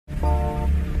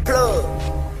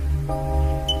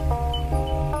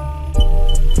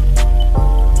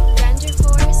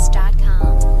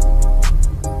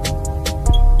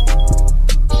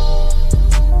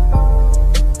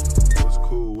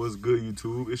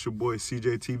it's your boy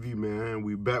CJTV, man.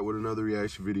 We back with another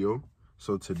reaction video.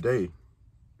 So today,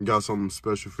 got something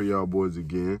special for y'all boys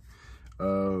again.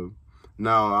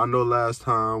 Now, I know last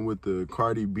time with the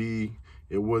Cardi B,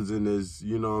 it wasn't as,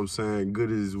 you know what I'm saying, good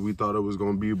as we thought it was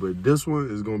going to be. But this one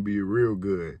is going to be real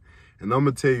good. And I'm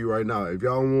going to tell you right now, if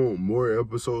y'all want more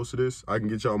episodes of this, I can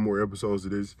get y'all more episodes of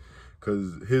this.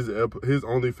 Because his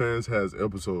OnlyFans has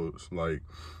episodes, like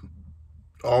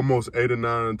almost 8 or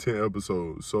 9 or 10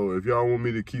 episodes. So if y'all want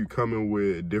me to keep coming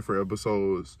with different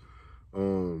episodes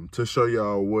to show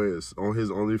y'all what's on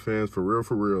his OnlyFans for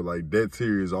real, like that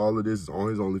series, all of this is on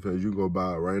his OnlyFans. You can go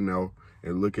buy it right now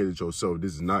and look at it yourself.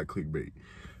 This is not clickbait.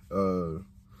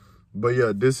 But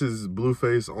yeah, this is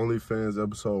Blueface OnlyFans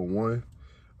episode 1.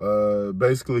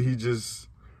 Basically, he just,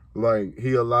 like,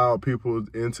 he allowed people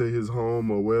into his home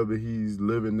or wherever he's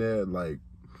living at, like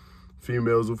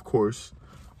females, of course.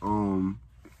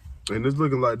 And it's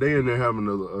looking like they in there having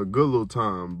a good little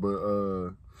time.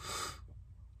 But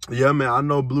yeah, man, I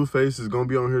know Blueface is gonna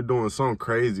be on here doing something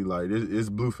crazy. Like, it's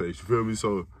Blueface, you feel me?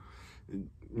 So,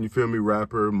 you feel me?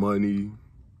 Rapper, money.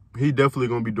 He definitely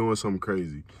gonna be doing something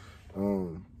crazy.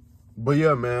 But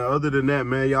yeah, man, other than that,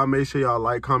 man, y'all make sure y'all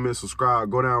like, comment, subscribe.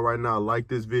 Go down right now, like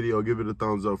this video, give it a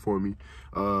thumbs up for me.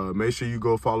 Make sure you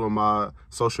go follow my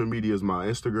social medias, my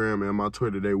Instagram and my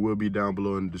Twitter. They will be down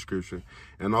below in the description.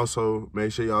 And also,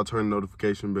 make sure y'all turn the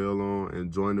notification bell on and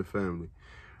join the family.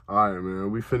 All right, man,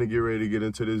 we finna get ready to get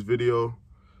into this video.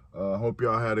 Hope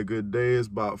y'all had a good day. It's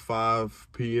about 5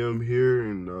 p.m. here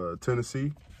in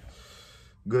Tennessee.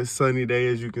 Good sunny day,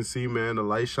 as you can see, man. The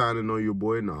light shining on your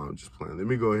boy. No, I'm just playing. Let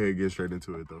me go ahead and get straight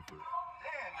into it, though.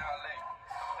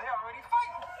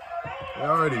 They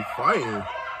already fighting.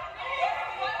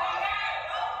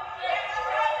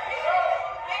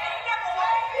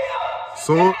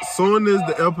 So soon as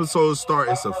the episode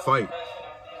starts, it's a fight.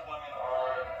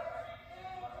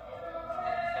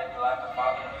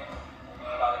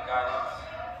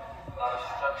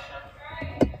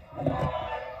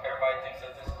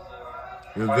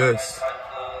 Invest.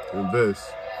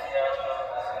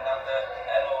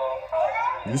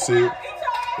 You see it.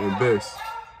 Invest.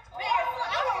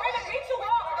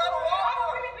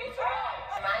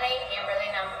 My name is Amberly,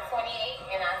 and I'm 28,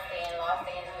 and I stay in Los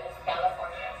Angeles,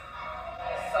 California.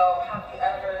 So, have you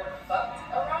ever fucked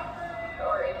a rapper,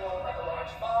 or even like a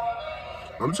large ball?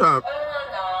 I'm trying. No,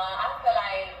 I feel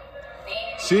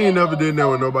like she ain't never did that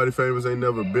with nobody famous. Ain't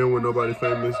never been with nobody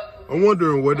famous. I'm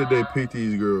wondering where did they pick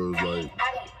these girls, like.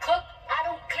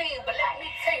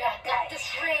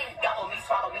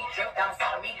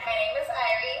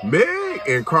 Meg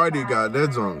and Cardi got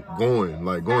that junk going,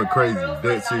 like going crazy,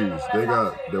 that serious. They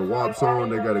got their WAPs on,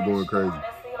 they got it going crazy. I'm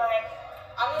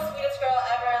the sweetest girl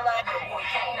ever, like.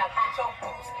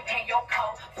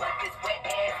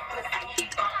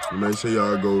 Make sure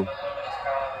y'all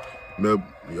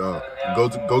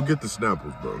go get the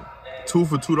Snapples, bro. 2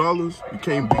 for $2, you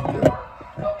can't beat that.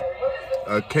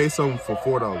 A case of them for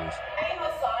 $4.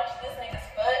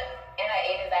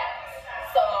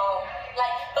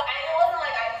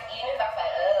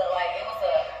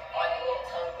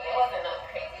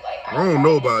 I don't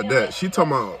know about that. She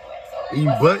talking about eating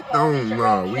butt.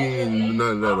 Nah, we ain't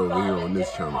none of that over here on this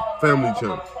channel. Family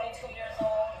channel.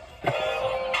 My name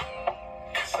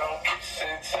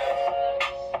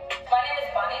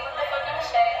is Bonnie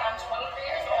I'm 23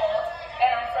 years old,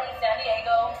 and I'm from San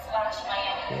Diego /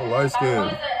 Miami. Oh, light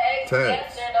skin.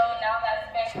 Tags. Now that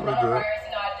it's been coronavirus,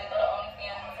 you know, I did go to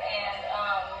OnlyFans, and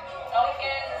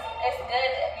OnlyFans is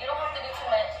good. You don't have to do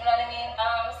too much, you know what I mean?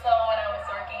 So when I was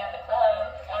working at the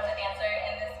club, I was a dancer,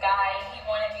 and this guy, he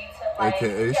wanted me to, like,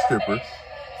 AKA stripper.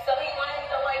 So he wanted me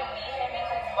to, like, meet him in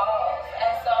his balls.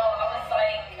 And so I was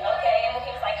like, okay. And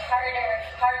he was like, harder,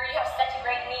 you have such a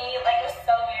great knee. Like, it was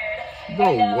so weird.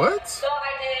 Bro, and, what? So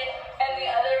I did. And the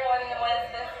other one was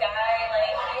this guy,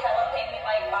 like, he hella paid me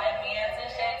like 5 bands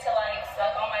and shit to, like,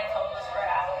 suck on my toes for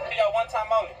hours. We got one time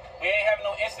only. We ain't having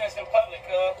no incidents in public,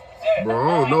 Bro,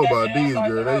 I don't know about these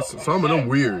girls. Some of them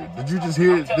weird. Did you just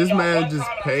hear it? This man just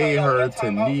paid her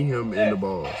to knee him in the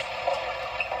balls.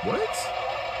 What?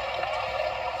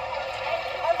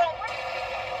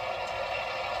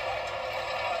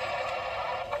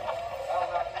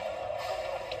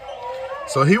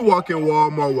 So he walk in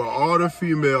Walmart with all the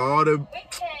female, all the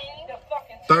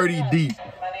 30 deep.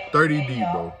 30 deep,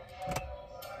 bro.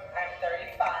 I'm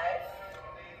 35,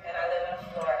 and I live in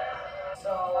Florida.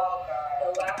 So, the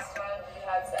last time we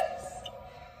had sex.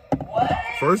 What?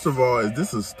 First of all, is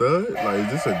this a stud? Like,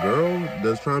 is this a girl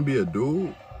that's trying to be a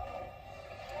dude?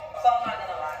 So, I'm not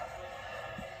gonna lie.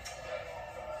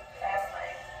 Last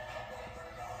night.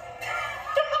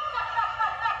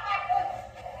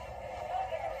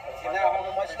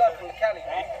 Much love from Cali,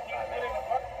 man.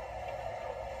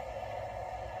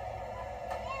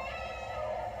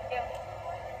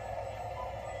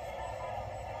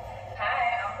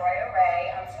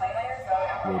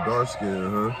 Little dark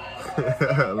skin, huh?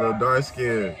 A little dark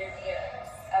skin.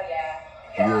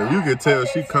 Yeah, you can tell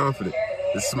she confident.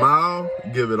 The smile,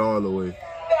 give it all away.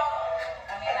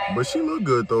 But she look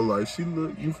good though. Like she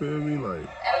look, you feel me? Like.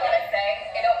 I don't want to say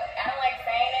it. I don't like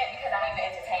saying it because I need the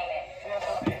entertainment.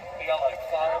 We got like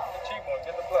 5 cheap ones.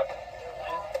 Get the book.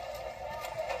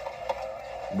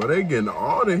 But they getting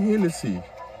all the Hennessy.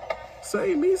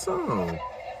 Save me some.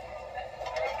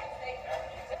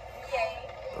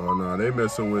 Oh no, they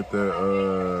messing with that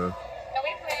Can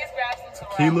we please grab some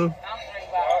tequila. I'm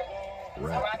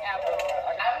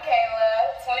Kayla,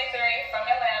 23, from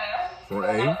Atlanta. From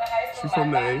A. She's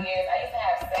from the A. I used to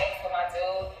have sex with my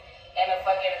dude in the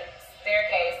fucking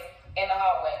staircase in the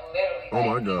hallway, literally. Oh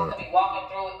my God. People could be walking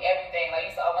through everything. Like,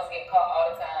 I used to almost get caught all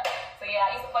the time. So yeah,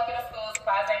 I used to fuck in the school.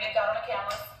 Surprised I didn't get caught on the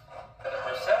cameras. The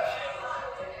perception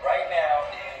right now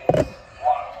is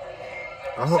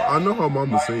wild. I know her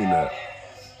mama seen that.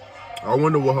 I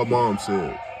wonder what her mom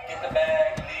said. Get the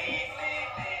bag, leave,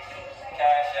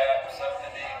 cash out, something,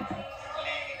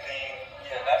 leave.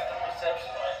 Yeah, that's the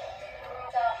perception right now.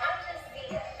 So I'm just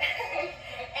Zia.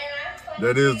 And I'm 20.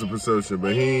 That is the perception,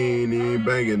 but he ain't even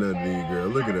banging that D girl.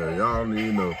 Look at that. Y'all don't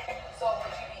even know.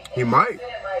 He might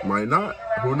not.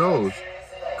 Who knows?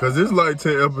 Cause it's like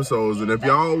 10 episodes, and if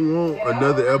y'all want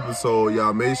another episode,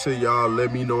 y'all make sure y'all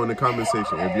let me know in the comment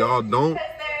section. If y'all don't,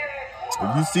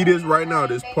 if you see this right now,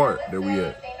 this part that we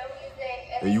at,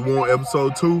 and you want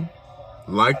episode 2,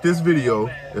 like this video.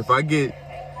 If I get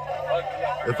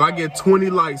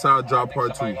 20 likes, I'll drop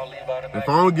part 2. If I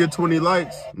don't get 20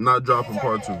 likes, I'm not dropping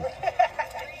part 2.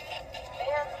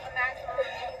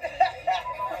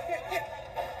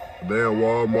 Damn,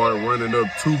 Walmart running up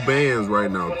 2 bands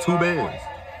right now. 2 bands.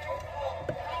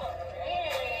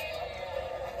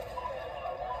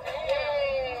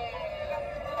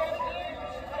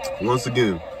 Once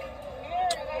again.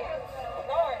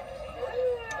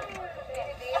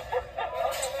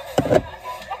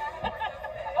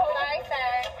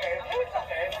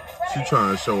 She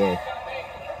trying to show off.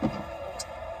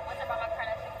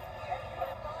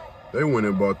 They went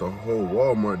and bought the whole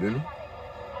Walmart, didn't they?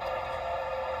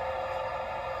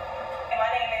 My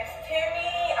name is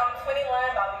Timmy. I'm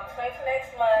 21. I'll be 22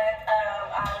 next month.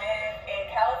 I live in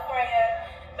California,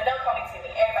 but don't call me Timmy.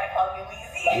 Everybody calls me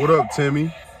Weezy. What up,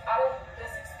 Timmy?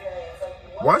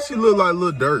 Why she look like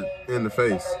Lil Durk in the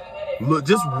face? Look,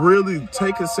 just really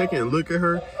take a second and look at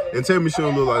her and tell me she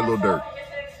don't look like Lil Durk.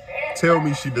 Tell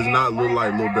me she does not look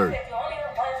like Lil Durk.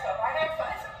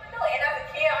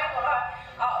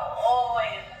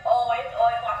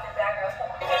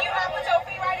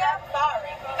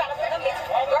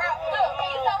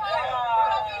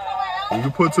 When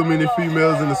you put too many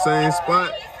females in the same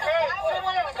spot,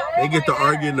 they get to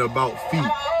arguing about feet.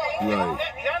 Like,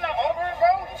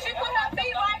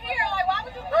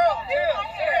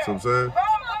 so I'm saying?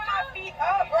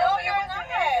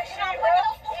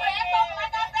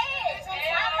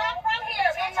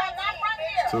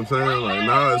 So I'm saying, like,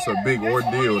 now it's a big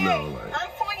ordeal now. Like,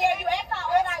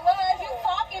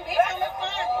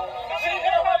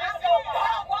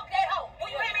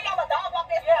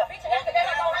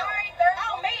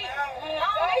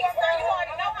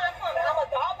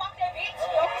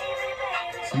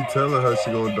 she telling her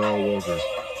she gonna dog walk her.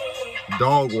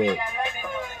 Dog walk.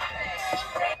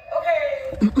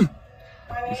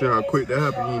 You see how quick that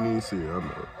happened? You didn't even see it. I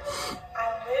know. I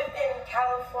live in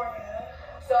California,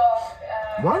 so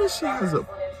why does she have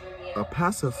a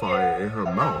pacifier in her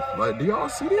mouth? Like, do y'all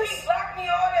see this? He blocked me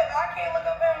on it. I can't look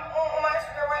up him on my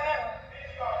Instagram right now.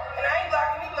 And I ain't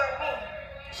blocking, he blocked me.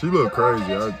 She look crazy.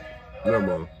 Never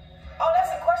mind. Oh,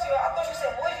 that's a question. I thought you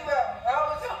said, would you ever?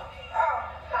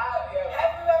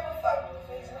 Have you ever fucked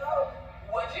Blueface? No.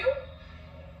 Would you?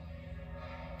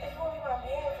 If you want to be my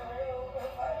man for real.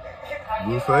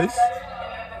 Blueface?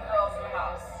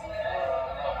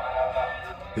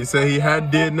 He said he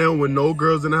had did now with no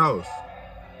girls in the house.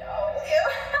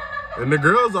 And the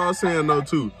girls all saying no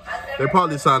too. They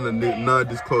probably signed a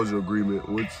non-disclosure agreement,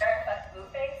 which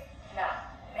No.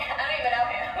 I don't even know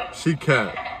him. she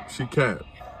capped. She capped.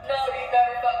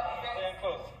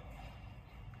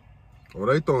 Oh,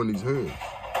 they throwing these hands.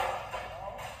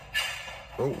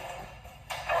 Oh.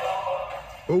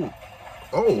 Oh.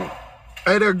 Oh.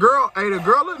 Hey, the girl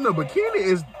in the bikini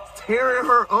is tearing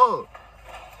her up.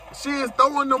 She is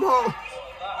throwing them home.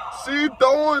 She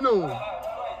throwing them.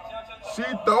 She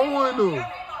throwing them.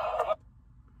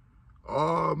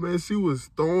 Oh, man, she was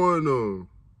throwing them.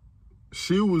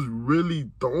 she was really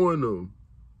throwing them.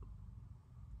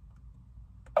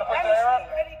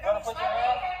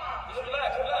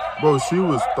 Bro, she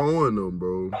was throwing them,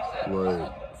 bro.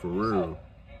 Like, for real.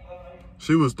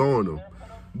 She was throwing them.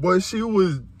 Boy, she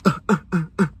was...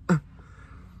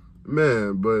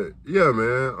 Man, but, yeah,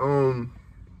 man.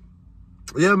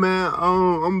 Yeah, man,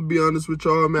 I'm gonna be honest with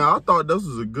y'all, man. I thought this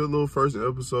was a good little first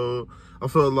episode. I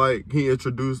felt like he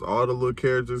introduced all the little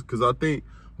characters, because I think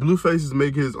Blueface is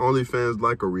making his OnlyFans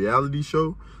like a reality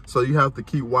show. So you have to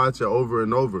keep watching over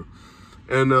and over.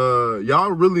 And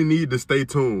y'all really need to stay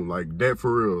tuned, like that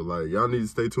for real. Like y'all need to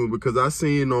stay tuned, because I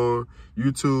seen on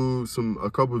YouTube a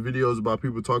couple of videos about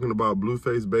people talking about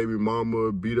Blueface baby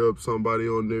mama beat up somebody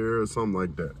on there or something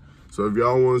like that. So if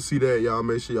y'all want to see that, y'all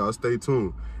make sure y'all stay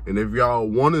tuned. And if y'all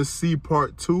want to see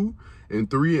part 2 and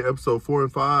 3 and episode 4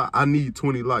 and 5, I need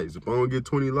 20 likes. If I don't get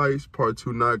 20 likes, part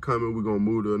 2 not coming. We're gonna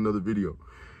move to another video.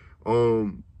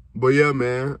 But yeah,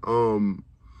 man.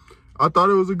 I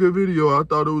thought it was a good video. I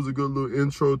thought it was a good little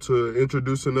intro to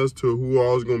introducing us to who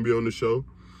all's gonna be on the show.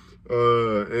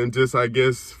 And just, I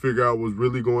guess, figure out what's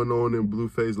really going on in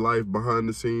Blueface's life behind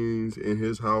the scenes, in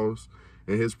his house,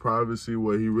 in his privacy,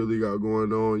 what he really got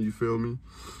going on, you feel me?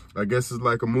 I guess it's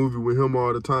like a movie with him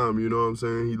all the time, you know what I'm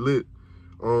saying? He lit.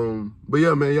 But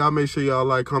yeah, man, y'all make sure y'all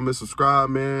like, comment, subscribe,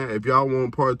 man. If y'all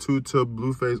want part 2 to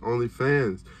Blueface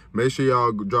OnlyFans, make sure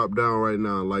y'all drop down right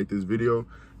now and like this video.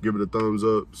 Give it a thumbs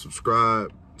up,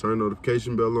 subscribe, turn the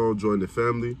notification bell on, join the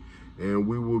family, and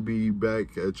we will be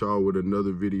back at y'all with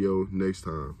another video next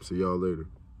time. See y'all later.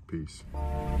 Peace.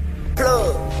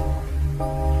 Plug.